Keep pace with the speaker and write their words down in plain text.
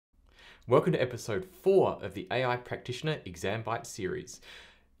Welcome to episode 4 of the AI Practitioner Exam Bite series.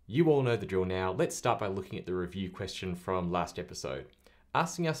 You all know the drill now. Let's start by looking at the review question from last episode,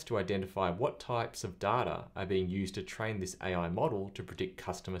 asking us to identify what types of data are being used to train this AI model to predict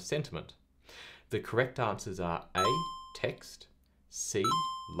customer sentiment. The correct answers are A, text, C,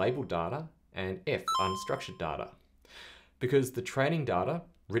 labeled data, and F, unstructured data. Because the training data,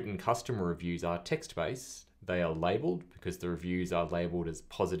 written customer reviews, are text-based, they are labeled because the reviews are labeled as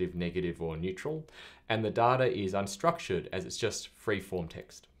positive, negative, or neutral, and the data is unstructured as it's just free-form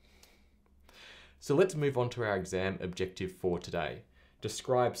text. So let's move on to our exam objective for today.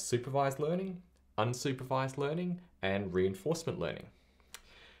 Describe supervised learning, unsupervised learning, and reinforcement learning.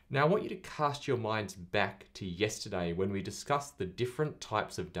 Now I want you to cast your minds back to yesterday when we discussed the different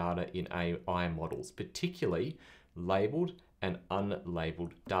types of data in AI models, particularly labeled and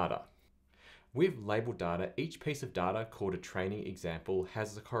unlabeled data. With labeled data, each piece of data called a training example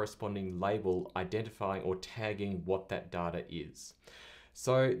has a corresponding label identifying or tagging what that data is.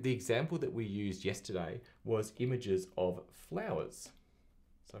 So the example that we used yesterday was images of flowers.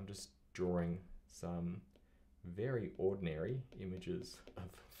 So I'm just drawing some very ordinary images of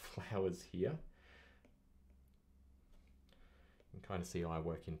flowers here. You can kind of see I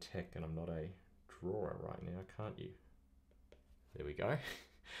work in tech and I'm not a drawer right now, can't you? There we go.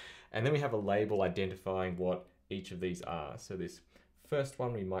 And then we have a label identifying what each of these are. So this first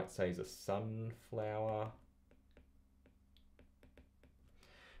one we might say is a sunflower.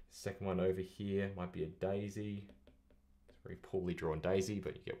 Second one over here might be a daisy. It's a very poorly drawn daisy,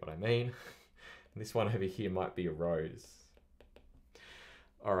 but you get what I mean. And this one over here might be a rose.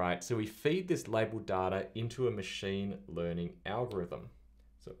 All right, so we feed this labeled data into a machine learning algorithm.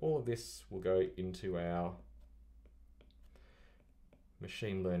 So all of this will go into our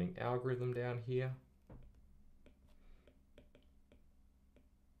machine learning algorithm down here.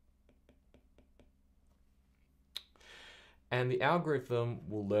 And the algorithm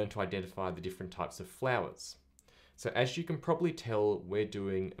will learn to identify the different types of flowers. So as you can probably tell, we're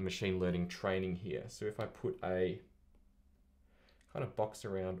doing a machine learning training here. So if I put a kind of box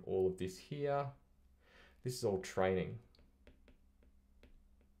around all of this here, this is all training.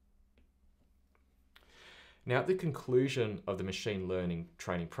 Now, at the conclusion of the machine learning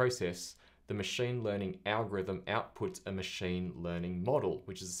training process, the machine learning algorithm outputs a machine learning model,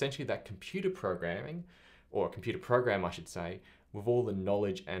 which is essentially that computer programming, or a computer program, I should say, with all the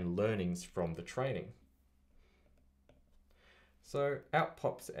knowledge and learnings from the training. So out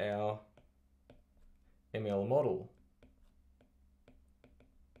pops our ML model.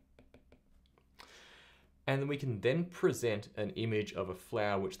 And we can then present an image of a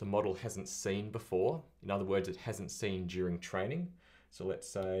flower which the model hasn't seen before. In other words, it hasn't seen during training. So let's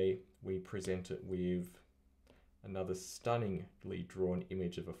say we present it with another stunningly drawn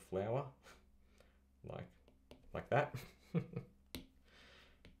image of a flower, like that.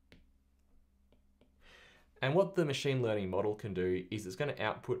 And what the machine learning model can do is it's going to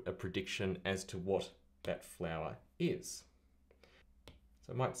output a prediction as to what that flower is.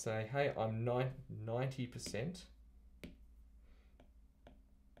 So I might say, hey, I'm 90%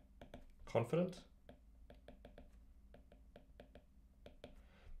 confident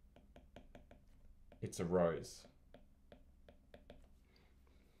it's a rose.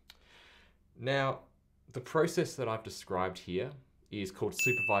 Now, the process that I've described here is called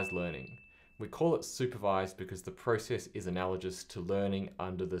supervised learning. We call it supervised because the process is analogous to learning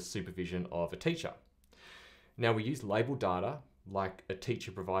under the supervision of a teacher. Now, we use labeled data, like a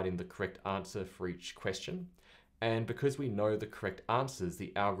teacher providing the correct answer for each question. And because we know the correct answers,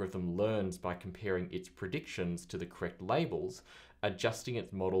 the algorithm learns by comparing its predictions to the correct labels, adjusting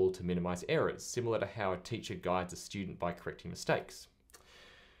its model to minimize errors, similar to how a teacher guides a student by correcting mistakes.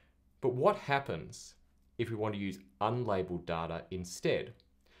 But what happens if we want to use unlabeled data instead?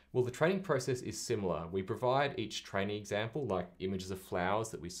 Well, the training process is similar. We provide each training example, like images of flowers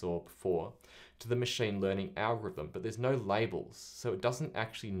that we saw before, to the machine learning algorithm, but there's no labels, so it doesn't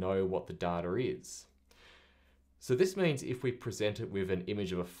actually know what the data is. So this means if we present it with an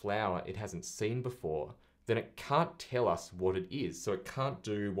image of a flower it hasn't seen before, then it can't tell us what it is. So it can't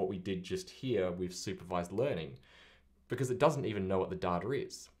do what we did just here with supervised learning, because it doesn't even know what the data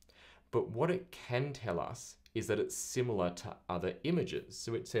is. But what it can tell us is that it's similar to other images.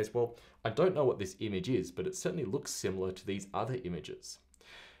 So it says, well, I don't know what this image is, but it certainly looks similar to these other images.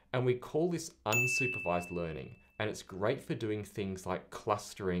 And we call this unsupervised learning. And it's great for doing things like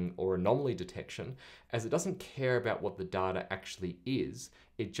clustering or anomaly detection, as it doesn't care about what the data actually is.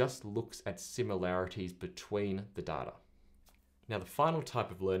 It just looks at similarities between the data. Now, the final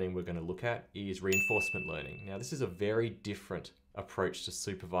type of learning we're going to look at is reinforcement learning. Now, this is a very different approach to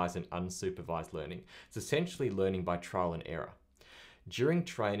supervised and unsupervised learning. It's essentially learning by trial and error. During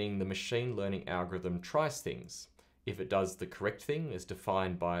training, the machine learning algorithm tries things. If it does the correct thing as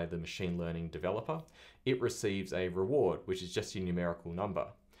defined by the machine learning developer, it receives a reward, which is just a numerical number.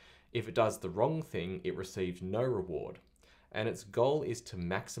 If it does the wrong thing, it receives no reward. And its goal is to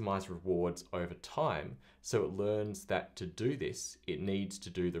maximize rewards over time, so it learns that to do this, it needs to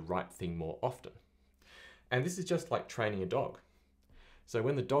do the right thing more often. And this is just like training a dog. So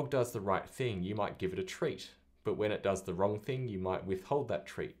when the dog does the right thing, you might give it a treat. But when it does the wrong thing, you might withhold that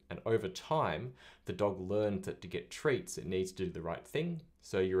treat. And over time, the dog learns that to get treats, it needs to do the right thing.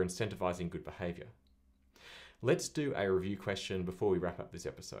 So you're incentivizing good behavior. Let's do a review question before we wrap up this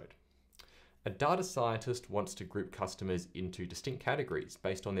episode. A data scientist wants to group customers into distinct categories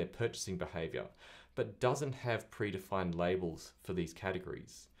based on their purchasing behavior, but doesn't have predefined labels for these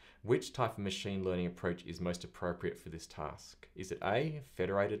categories. Which type of machine learning approach is most appropriate for this task? Is it A,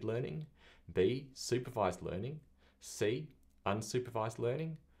 federated learning, B, supervised learning, C, unsupervised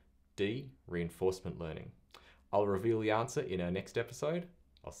learning, D, reinforcement learning? I'll reveal the answer in our next episode.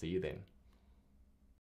 I'll see you then.